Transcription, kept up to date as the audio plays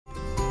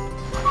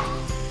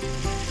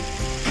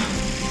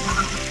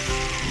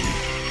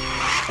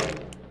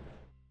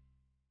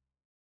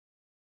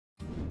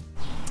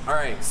All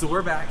right, so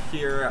we're back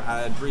here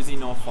at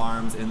Bree-Z-Knoll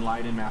Farms in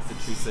Leyden,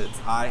 Massachusetts.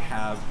 I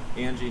have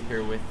Angie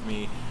here with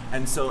me.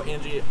 And so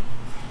Angie,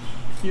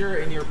 here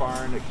in your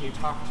barn, can you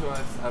talk to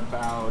us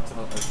about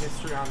a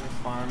history on this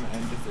farm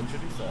and just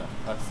introduce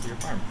us to your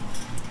farm?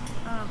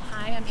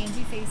 Hi, I'm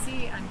Angie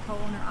Facey. I'm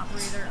co-owner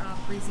operator of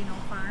Bree-Z-Knoll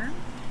Farm.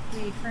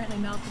 We currently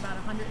milk about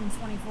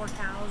 124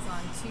 cows on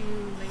 2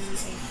 Lely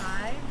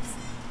A5s.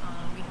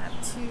 We have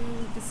 2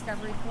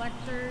 Discovery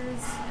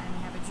Collectors and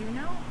we have a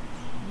Juno.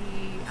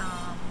 We,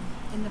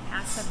 in the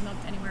past, have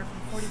milked anywhere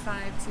from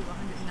 45 to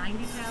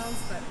 190 cows,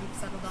 but we've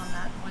settled on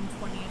that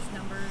 120-ish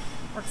number.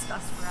 Works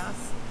best for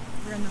us.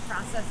 We're in the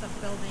process of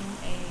building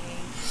a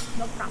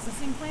milk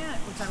processing plant,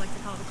 which I like to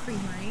call the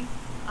creamery,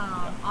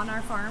 on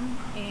our farm,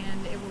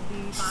 and it will be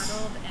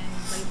bottled and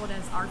labeled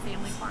as Our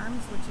Family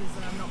Farms, which is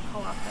a milk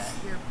co-op that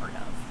we're a part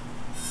of.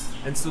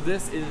 And so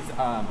this is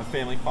a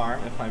family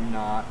farm, if I'm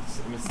not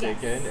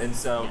mistaken. Yes. And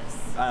so Yes.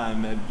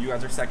 You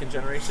guys are second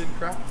generation,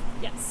 correct?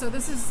 Yes, so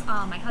this is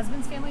my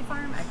husband's family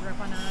farm. I grew up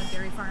on a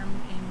dairy farm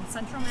in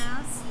Central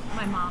Mass.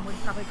 My mom would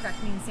probably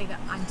correct me and say that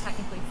I'm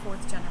technically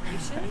 4th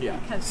generation Yeah.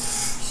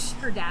 because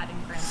her dad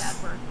and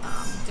granddad were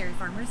dairy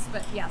farmers.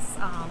 But yes,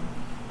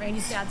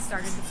 Randy's dad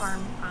started the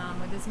farm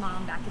with his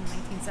mom back in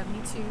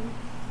 1972,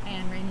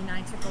 and Randy and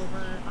I took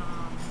over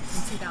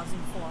in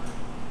 2004,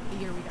 the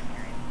year we got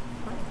married.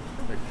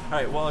 Perfect. All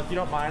right, well, if you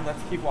don't mind,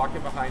 let's keep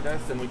walking behind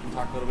us and we can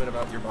talk a little bit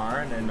about your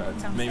barn and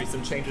maybe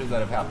some changes that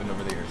have happened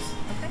over the years.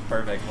 Okay.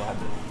 Perfect, we'll have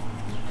this.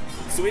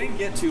 So we didn't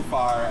get too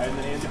far,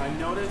 and I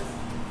noticed,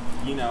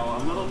 you know,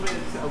 a little bit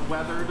of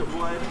weathered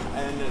wood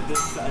and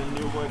this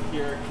new wood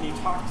here. Can you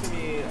talk to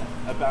me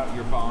about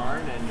your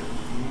barn and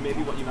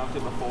maybe what you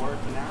mounted before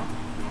to now?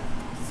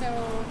 So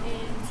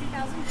in 2004,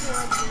 the year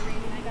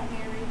Randy and I got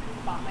married,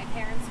 we bought my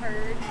parents'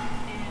 herd,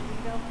 and we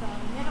built the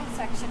middle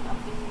section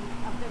of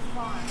this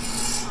barn.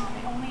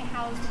 It only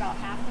housed about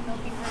half the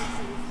milking herd,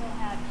 so we still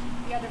had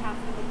the other half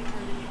of the milking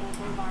herd in the old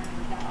boy barn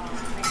where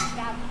Randy's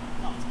dad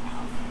milked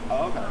cows.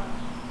 Oh, okay.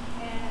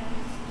 And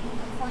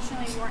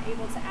unfortunately, we weren't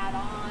able to add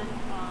on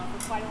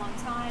for quite a long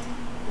time.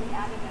 We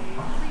added a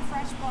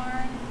pre-fresh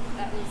barn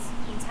that was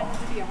intended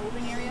to be a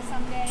holding area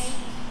someday.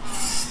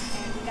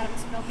 And we got up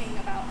to milking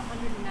about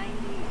 190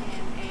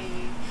 in a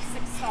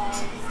 6-stall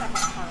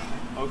step-up parlor.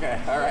 Okay,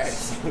 all right.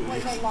 It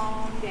was a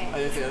long day.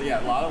 I did say, yeah,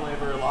 a lot of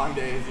labor, long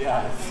days,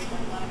 yes. A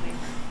lot of labor.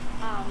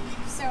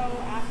 So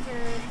after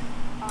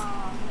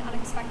an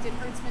unexpected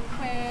herdsman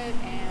quit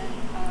and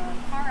a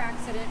car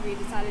accident, we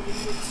decided we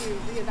needed to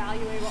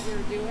reevaluate what we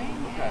were doing.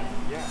 Okay,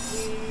 And yeah.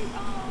 we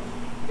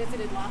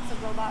visited lots of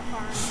robot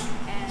farms,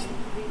 and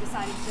we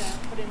decided to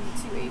put in the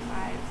 2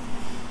 A5s.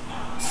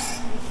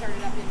 We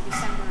started up in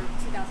December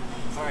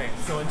 2019. All right,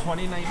 so in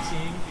 2019,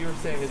 you were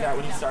saying, is that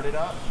when you started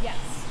up? Yes,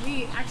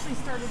 we actually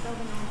started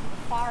building on to the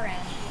far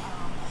end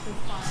of this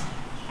farm,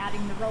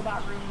 adding the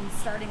robot rooms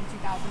starting in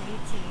 2018.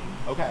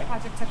 Okay. The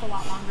project took a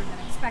lot longer than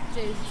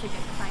expected to get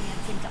the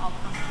financing to all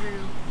come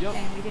through,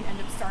 and we didn't end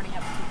up starting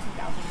up until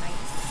 2019.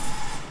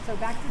 So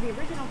back to the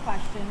original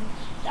question,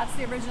 that's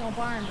the original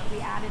barn, but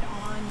we added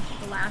on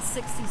the last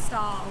 60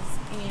 stalls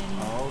in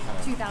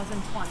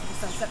 2020.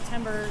 So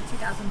September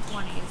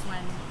 2020 is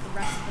when the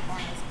rest of the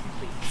barn was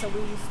complete. So we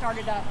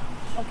started up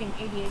milking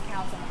 88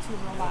 cows on the 2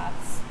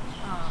 robots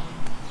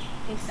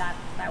into that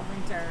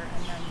winter,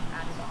 and then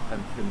added on.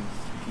 And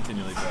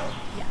continually build.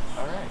 Yes.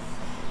 All right,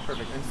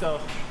 perfect. And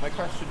so my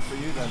question for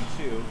you then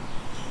too,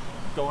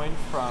 going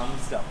from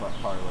step-up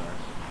parlor,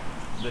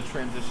 the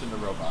transition to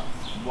robots.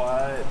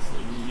 What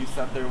you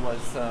said there was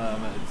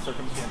some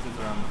circumstances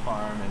around the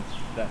farm and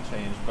that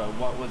changed, but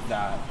what was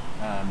that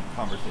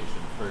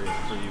conversation for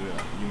you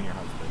and your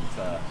husband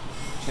to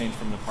change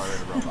from the parlor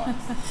to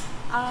robots?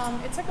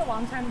 It took a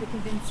long time to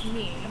convince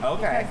me.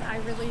 Okay. Because I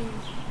really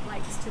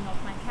liked to milk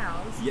my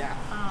cows. Yeah.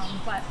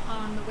 But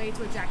on the way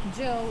to a Jack and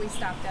Jill, we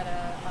stopped at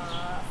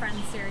a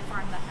friend's dairy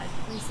farm that had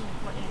recently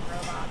put in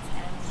robots,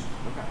 and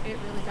it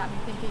really got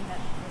me thinking that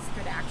this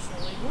could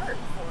actually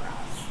work for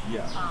us.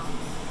 Yeah.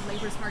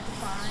 Labor's hard to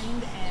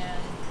find,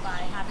 and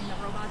by having the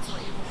robots,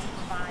 we're able to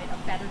provide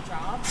a better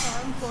job for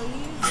our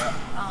employees. Yeah.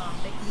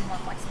 They can be more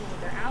flexible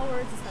with their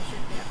hours, especially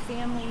if they have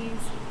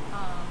families.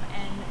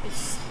 And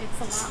it's a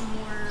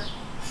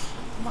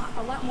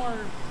lot more,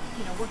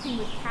 you know, working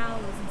with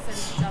cows instead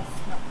of just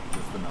milking.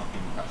 Just the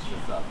milking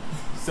practice up.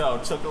 So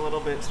it took a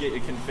little bit to get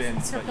you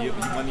convinced, but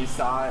when you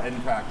saw it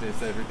in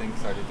practice, everything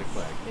started to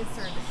click. It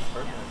started to click.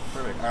 Perfect.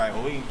 Perfect. All right.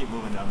 Well, we can keep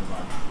moving down the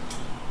barn.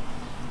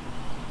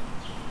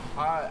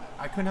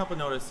 I couldn't help but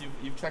notice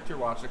you've checked your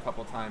watch a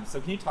couple times.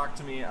 So can you talk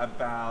to me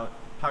about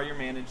how you're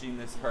managing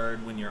this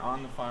herd when you're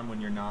on the farm,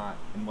 when you're not,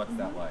 and what's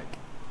that like?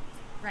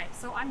 Right,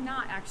 so I'm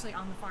not actually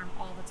on the farm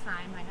all the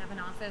time. I have an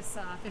office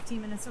 15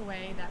 minutes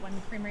away that when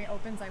the creamery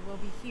opens, I will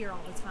be here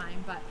all the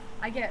time, but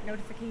I get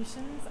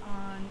notifications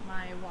on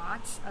my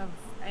watch of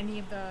any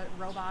of the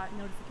robot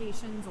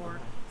notifications, or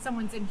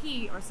someone's in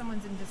heat, or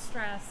someone's in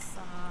distress,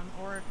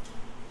 or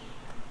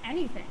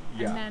anything.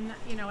 Yeah. And then,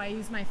 you know, I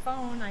use my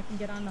phone. I can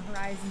get on the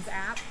Horizons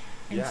app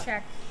and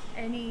check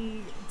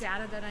any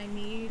data that I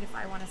need if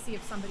I want to see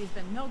if somebody's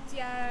been milked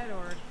yet,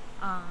 or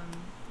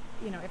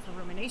You know, if a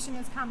rumination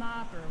has come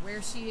up, or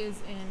where she is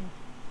in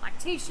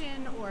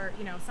lactation, or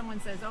you know, someone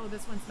says, oh,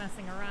 this one's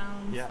messing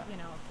around. Yeah. You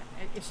know,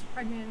 is she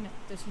pregnant?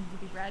 Does she need to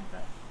be bred?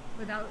 But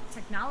without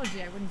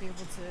technology, I wouldn't be able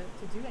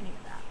to do any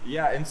of that.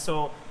 Yeah, and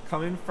so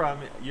coming from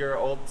your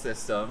old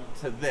system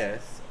to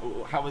this,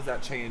 how has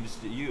that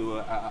changed you?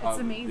 It's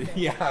amazing.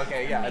 Yeah,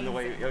 okay, yeah, amazing. And the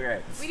way,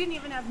 okay. We didn't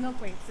even have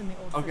milk weights in the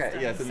old system.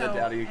 Okay, yes, and the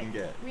data you can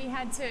get. We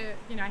had to,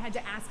 you know, I had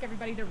to ask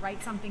everybody to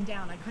write something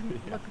down. I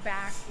couldn't look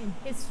back in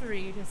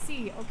history to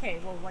see, okay,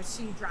 well, was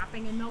she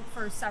dropping in milk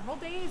for several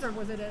days, or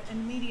was it an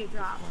immediate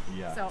drop?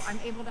 Yeah. So I'm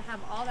able to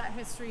have all that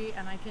history,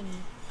 and I can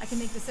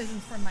make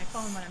decisions from my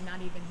phone when I'm not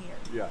even here.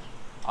 Yeah.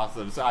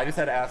 Awesome. So I just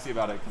had to ask you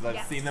about it because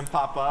I've seen them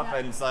pop up,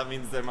 and so that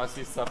means there must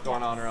be stuff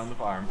going on around the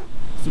farm.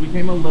 So we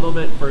came a little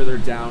bit further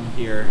down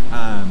here,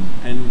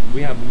 and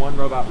we have one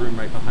robot room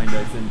right behind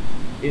us. And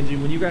Angie,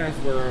 when you guys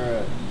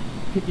were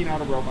picking out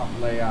a robot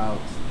layout,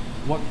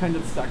 what kind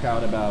of stuck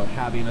out about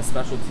having a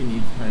specialty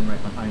needs pen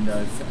right behind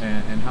us,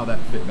 and how that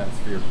fit best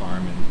for your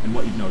farm, and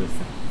what you've noticed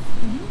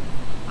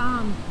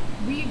since?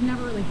 We've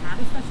never really had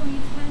a special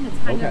needs pen. It's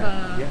kind of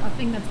a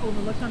thing that's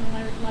overlooked on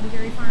a lot of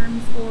dairy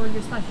farms. Or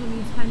your special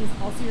needs pen is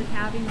also your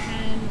calving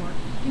pen, or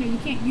you know, you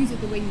can't use it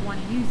the way you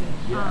want to use it.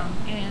 Yeah.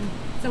 And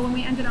so when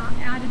we added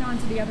on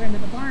to the other end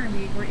of the barn,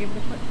 we were able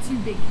to put 2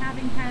 big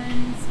calving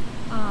pens,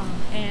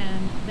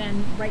 and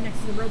then right next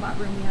to the robot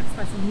room we have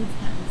special needs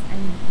pens.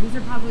 And these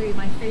are probably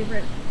my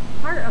favorite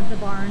part of the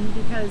barn,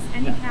 because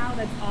any cow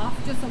that's off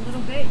just a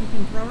little bit, you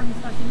can throw her in the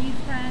special needs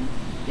pen,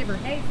 give her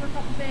hay for a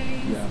couple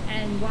days,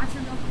 and watch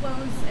her milk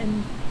close,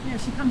 and you know,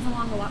 she comes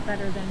along a lot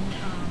better than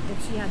if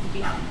she had to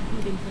be out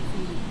competing for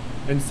feed.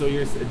 And so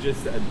you're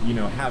just you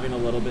know, having a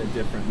little bit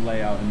different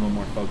layout and a little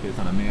more focus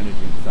on a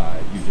managing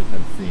side. You just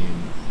have seen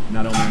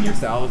not only on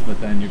yourselves, but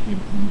then you're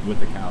with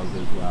the cows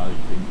as well.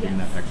 You're giving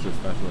that extra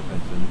special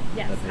attention.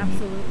 Yes, that they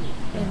absolutely.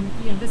 need. And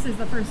you know, this is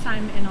the first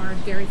time in our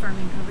dairy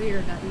farming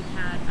career that we've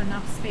had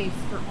enough space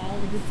for all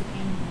the groups of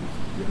animals.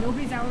 Yeah.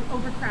 Nobody's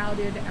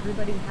overcrowded.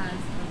 Everybody has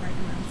the right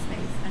amount of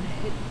space, and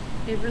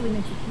it really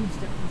makes a huge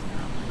difference in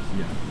our operation.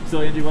 Yeah.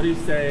 So Angie, what do you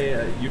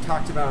say? You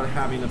talked about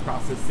having the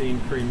processing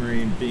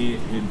creamery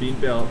being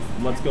built.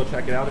 Let's go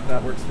check it out if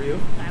that works for you.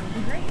 That would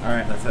be great. All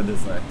right, let's head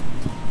this way.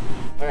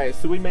 All right,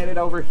 so we made it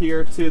over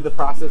here to the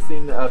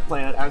processing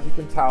plant. As you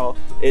can tell,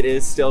 it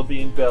is still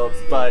being built,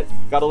 but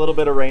got a little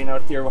bit of rain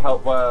out here.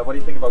 What do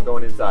you think about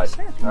going inside?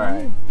 Sure. All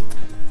right.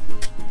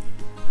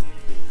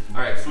 All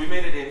right, so we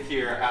made it in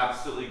here,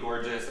 absolutely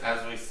gorgeous.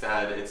 As we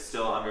said, it's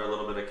still under a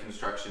little bit of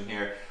construction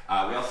here.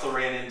 We also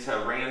ran into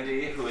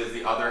Randy, who is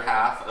the other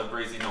half of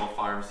Bree-Z-Knoll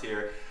Farms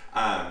here.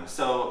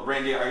 So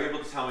Randy, are you able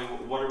to tell me,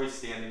 what are we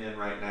standing in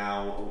right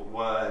now?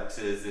 What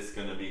is this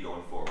going to be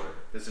going forward?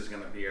 This is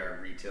going to be our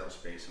retail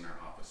space and our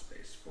office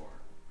space for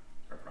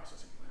our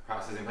processing plant.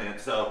 Processing plant.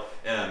 So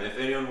if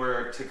anyone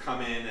were to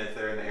come in, if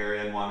they're in the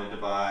area and wanted to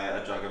buy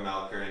a jug of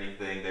milk or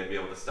anything, they'd be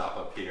able to stop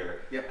up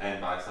here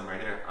and buy some right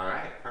here. All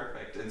right,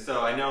 perfect. And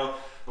so I know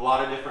a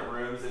lot of different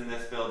rooms in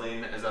this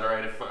building. Is that all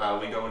right if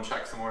we go and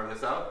check some more of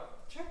this out?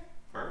 Sure.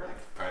 Perfect.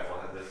 All right, we'll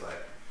head this way.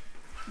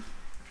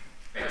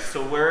 Okay,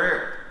 so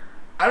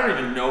I don't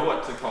even know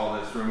what to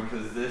call this room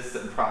because this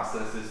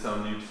process is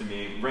so new to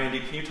me. Randy,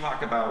 can you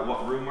talk about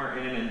what room we're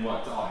in and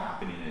what's all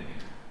happening in here?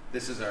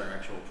 This is our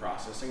actual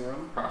processing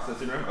room.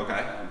 Processing room,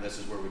 okay. This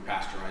is where we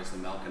pasteurize the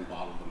milk and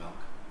bottle the milk.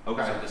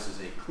 Okay. So this is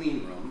a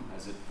clean room,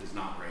 as it is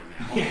not right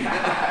now.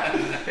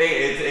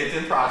 Hey, it's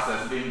in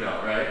process, being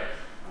built, right?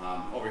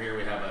 Over here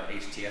we have a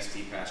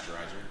HTST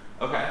pasteurizer.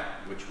 Okay.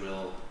 Which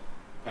will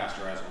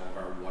pasteurize all of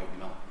our white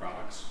milk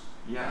products.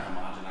 Yeah.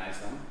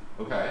 Homogenize them.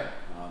 Okay.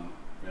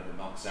 We have a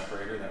milk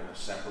separator that will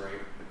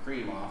separate the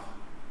cream off,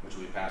 which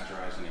we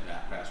pasteurize in a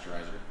vat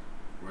pasteurizer,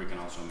 where we can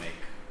also make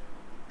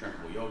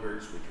drinkable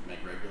yogurts. We can make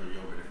regular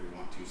yogurt if we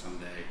want to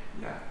someday.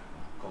 Yeah.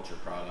 Culture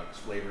products,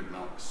 flavored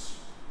milks.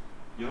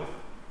 Yep.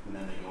 And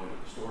then they go into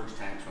the storage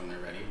tanks when they're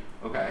ready.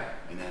 Okay.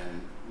 And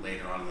then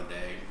later on in the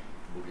day,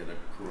 we'll get a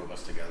crew of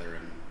us together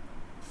and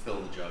fill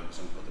the jugs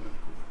and put them in the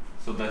cooler.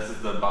 So this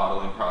is the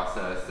bottling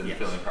process and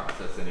filling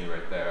process in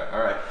right there.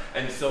 All right.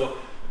 And so,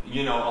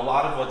 you know, a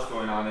lot of what's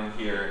going on in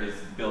here is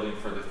building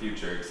for the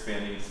future,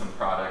 expanding some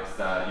products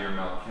that your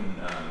milk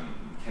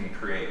can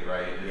create,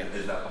 right?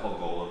 Is that the whole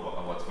goal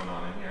of what's going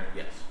on in here?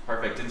 Yes.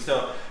 Perfect. And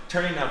so,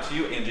 turning now to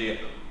you, Angie,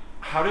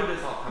 how did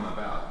this all come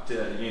about?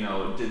 Did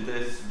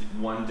this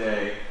one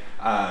day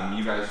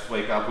you guys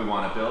wake up, we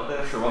want to build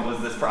this, or what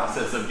was this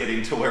process of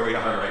getting to where we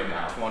are right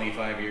now?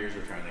 25 years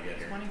we're trying to get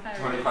here.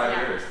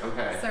 25 years,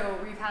 okay. So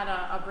we've had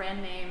a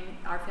brand name,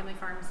 our family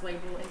farms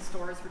label in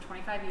stores for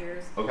 25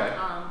 years. Okay.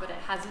 But it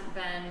hasn't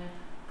been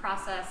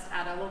processed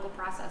at a local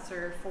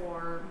processor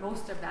for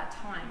most of that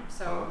time.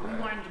 So we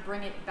wanted to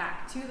bring it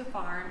back to the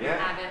farm and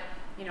have it,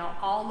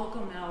 all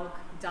local milk,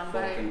 done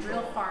by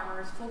real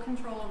farmers, full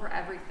control over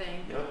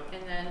everything,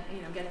 and then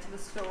get it to the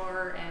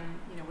store,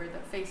 and we're the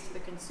face to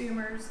the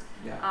consumers.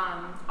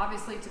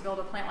 Obviously, to build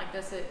a plant like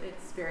this,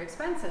 it's very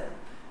expensive.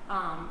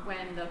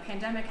 When the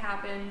pandemic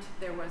happened,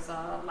 there was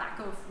a lack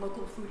of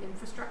local food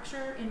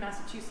infrastructure in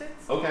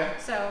Massachusetts. Okay.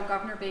 So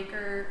Governor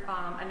Baker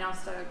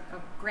announced a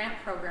grant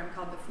program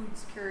called the Food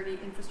Security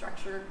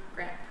Infrastructure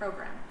Grant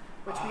Program,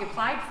 which we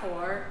applied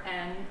for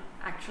and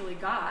actually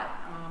got.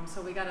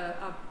 So we got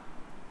a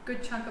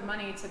good chunk of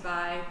money to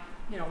buy,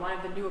 you know, a lot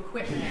of the new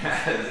equipment.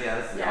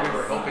 Yes. We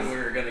were hoping we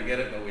were going to get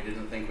it, but we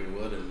didn't think we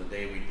would. And the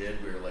day we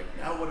did, we were like,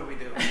 now what do we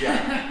do?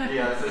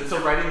 Yeah.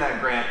 So writing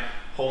that grant,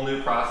 whole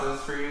new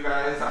process for you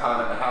guys.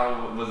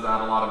 How was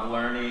that? A lot of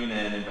learning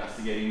and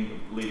investigating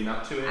leading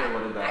up to it, or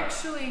what did that?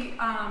 Actually,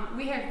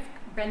 we had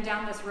been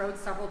down this road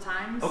several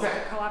times. Okay.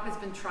 The co-op has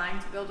been trying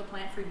to build a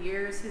plant for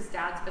years. His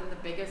dad's been the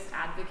biggest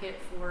advocate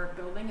for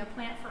building a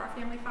plant for our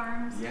family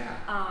farms.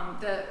 Yeah.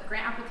 The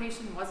grant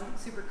application wasn't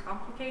super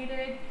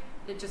complicated.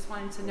 It just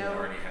wanted to know. We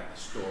already had the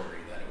story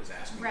that it was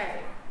asking for.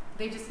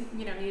 They just,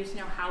 you know, needed to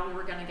know how we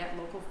were going to get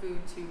local food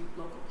to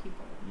local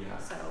people. Yeah.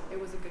 So it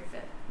was a good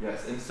fit.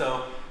 Yes, and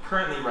so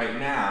currently right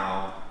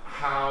now,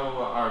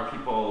 how are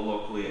people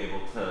locally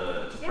able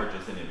to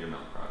purchase any of your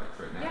milk products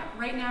right now? Yeah,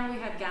 right now we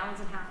have gallons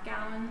and half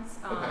gallons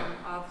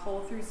of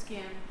whole through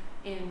skim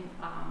in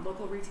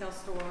local retail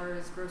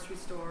stores, grocery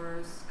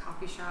stores,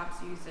 coffee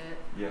shops use it.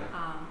 Yeah.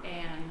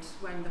 And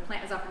when the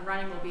plant is up and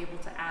running, we'll be able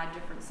to add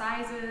different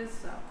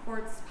sizes,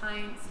 quarts,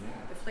 pints,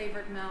 the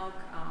flavored milk.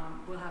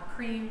 We'll have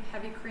cream,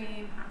 heavy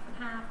cream, half and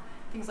half,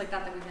 things like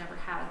that we've never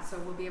had. So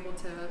we'll be able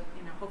to,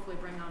 you know, hopefully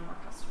bring on more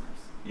customers.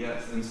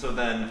 Yes, and so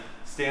then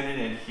standing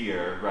in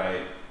here,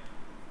 right,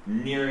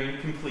 nearing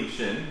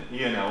completion,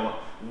 you know,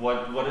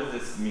 what does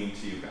this mean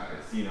to you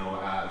guys? You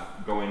know,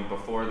 going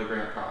before the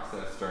grant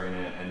process, during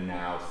it, and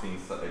now seeing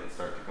it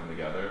start to come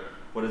together.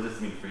 What does this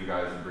mean for you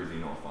guys in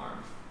Bree-Z-Knoll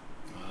Farm?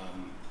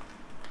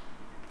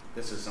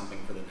 This is something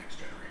for the next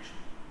generation.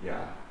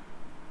 Yeah.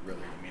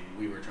 Really, I mean,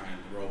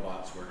 the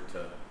robots were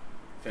to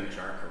finish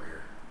our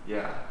career.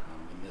 Yeah.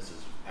 And this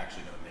is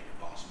actually going to make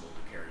it possible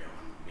to carry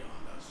on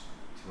beyond us.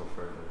 To go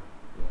further.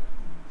 Yeah.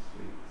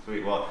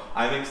 Sweet. Well,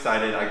 I'm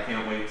excited. I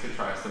can't wait to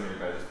try some of your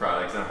guys'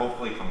 products and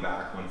hopefully come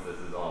back once this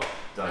is all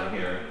done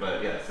here.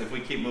 But yes, if we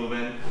keep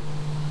moving.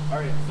 All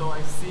right, so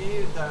I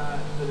see that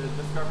the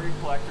Discovery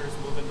Collectors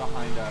moving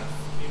behind us.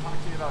 Can you talk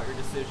to me about your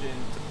decision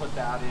to put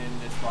that in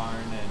this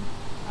barn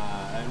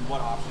and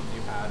what options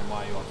you had and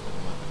why you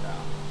ultimately went with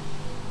that?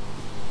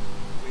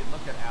 We had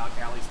looked at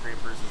alley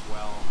scrapers as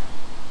well.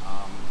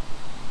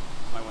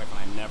 My wife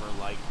and I never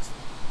liked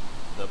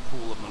the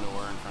pool of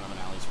manure in front of an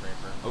alley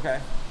scraper.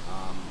 Okay.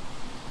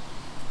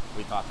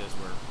 We thought those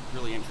were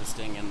really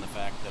interesting in the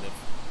fact that if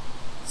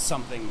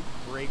something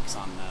breaks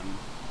on them,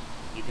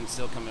 you can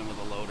still come in with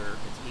a loader.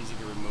 It's easy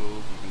to remove.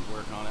 You can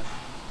work on it.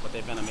 But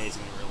they've been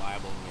amazingly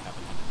reliable, and we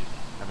haven't had to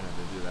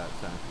do that.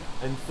 So.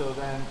 Yeah. And so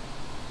then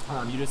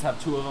you just have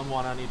two of them,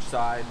 one on each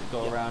side,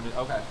 go around it.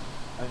 Okay.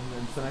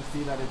 And so I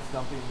see that it's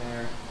dumping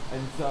there.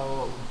 And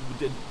so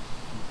did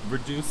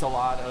reduce a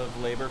lot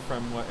of labor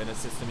from in a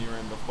system you were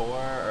in before,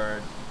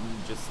 or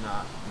just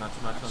not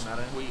too much on that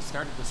end? We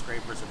started the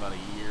scrapers about a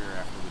year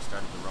after we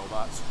started the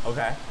robots.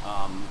 Okay.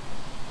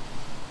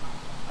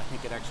 I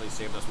think it actually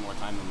saved us more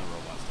time than the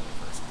robots did at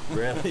first.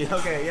 Really?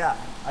 Okay, yeah.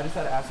 I just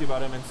had to ask you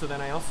about him. And so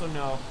then I also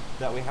know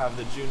that we have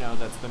the Juno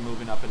that's been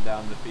moving up and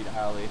down the feed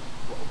alley.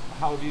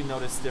 How have you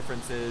noticed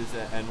differences,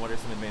 and what are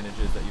some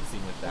advantages that you've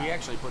seen with that? We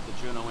actually put the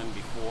Juno in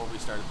before we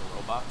started the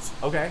robots.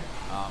 Okay.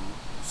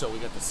 So we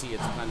got to see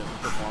its kind of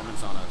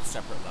performance on a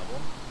separate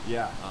level.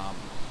 Yeah.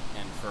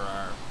 And for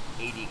our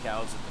 80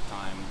 cows at the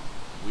time,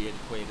 we had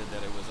equated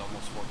that it was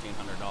almost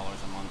 $1,400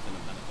 a month in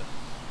a benefit.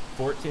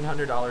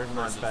 $1,400 a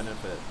month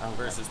benefit. Okay.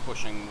 Versus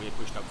we had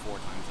pushed up 4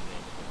 times a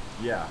day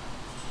before. Yeah.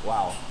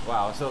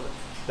 Wow. So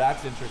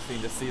that's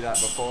interesting to see that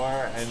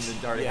before and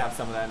to already have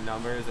some of that in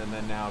numbers, and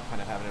then now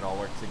kind of having it all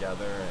work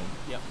together. And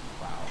yep.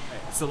 Wow.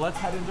 So let's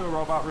head into a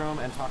robot room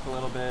and talk a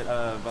little bit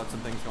about some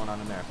things going on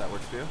in there, if that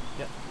works for you.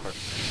 Yep.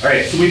 Perfect. All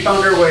right, so we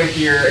found our way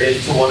here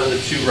into one of the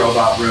 2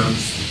 robot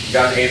rooms. We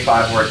got an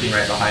A5 working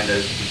right behind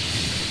us.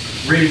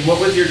 Bree, what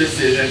was your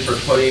decision for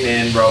putting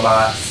in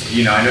robots?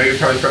 You know, I know you're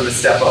coming from the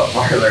step-up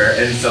parlor,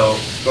 and so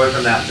going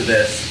from that to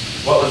this,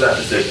 what was that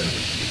decision?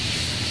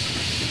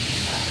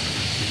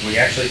 We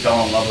actually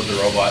fell in love with the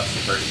robots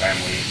the first time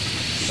we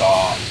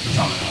saw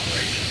some in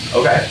operation.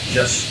 Okay.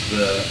 Just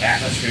the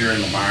atmosphere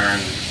in the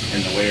barn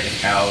and the way the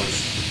cows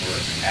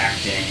were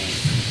acting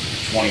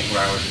 24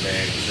 hours a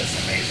day was just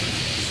amazing.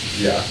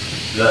 Yeah.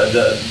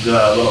 The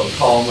little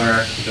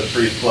calmer, the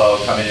free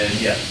flow coming in.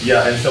 Yeah.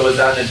 Yeah. And so was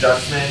that an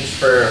adjustment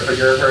for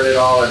your herd at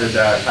all, or did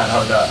that kind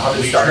of how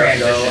did it start going?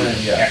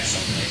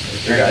 Excellently.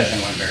 The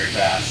transition went very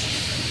fast.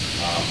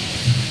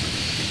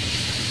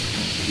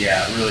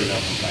 Yeah, really no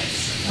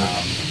complaints.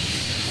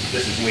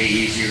 This is way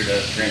easier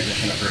to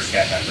transition a first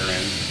cat pepper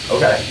in.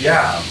 Okay.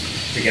 Yeah.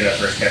 To get a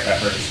first cat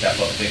pepper to step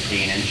up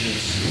 15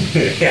 inches.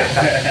 Yeah.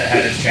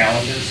 Had its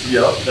challenges.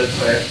 Yep, that's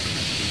fair.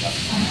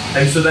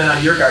 And so then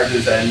on your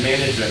guys' end,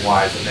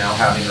 management-wise, of now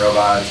having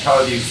robots, how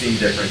have you seen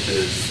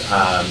differences,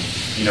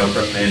 you know,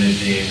 from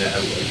managing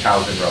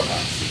cows and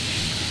robots?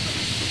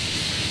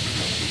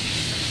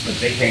 The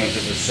big thing was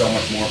it was so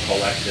much more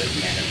collective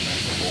management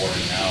before,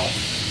 and now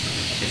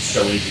it's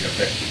so easy to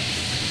fix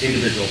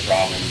individual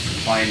problems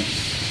and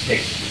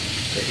take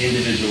the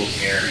individual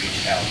care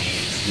each cow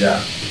needs.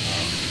 Yeah.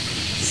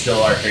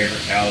 Still, our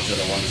favorite cows are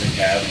the ones that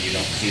calve, and you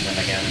don't see them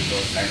again until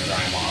it's time to dry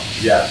them off.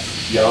 Yes.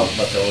 Yep.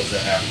 But those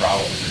that have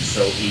problems are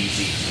so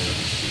easy to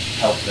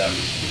help them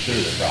through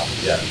the problems.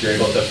 Yeah, you're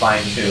able to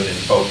fine tune and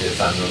focus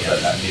on those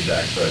that need the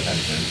extra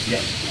attention.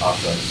 Yeah.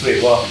 Awesome.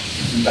 Sweet. Well,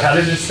 how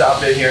did you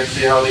stop in here and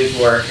see how these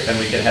work, and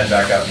we can head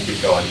back up and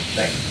keep going.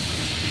 Thanks.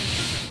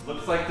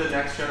 Looks like the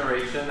next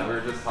generation that we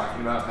were just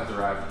talking about has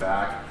arrived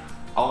back.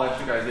 I'll let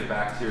you guys get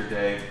back to your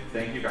day.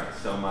 Thank you guys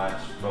so much,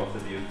 both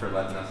of you, for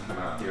letting us come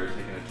out here,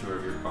 taking a tour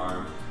of your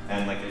farm.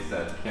 And like I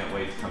said, can't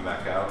wait to come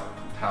back out,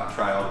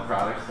 try all the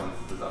products once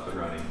this is up and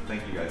running.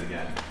 Thank you guys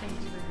again.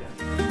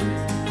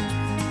 Thank you.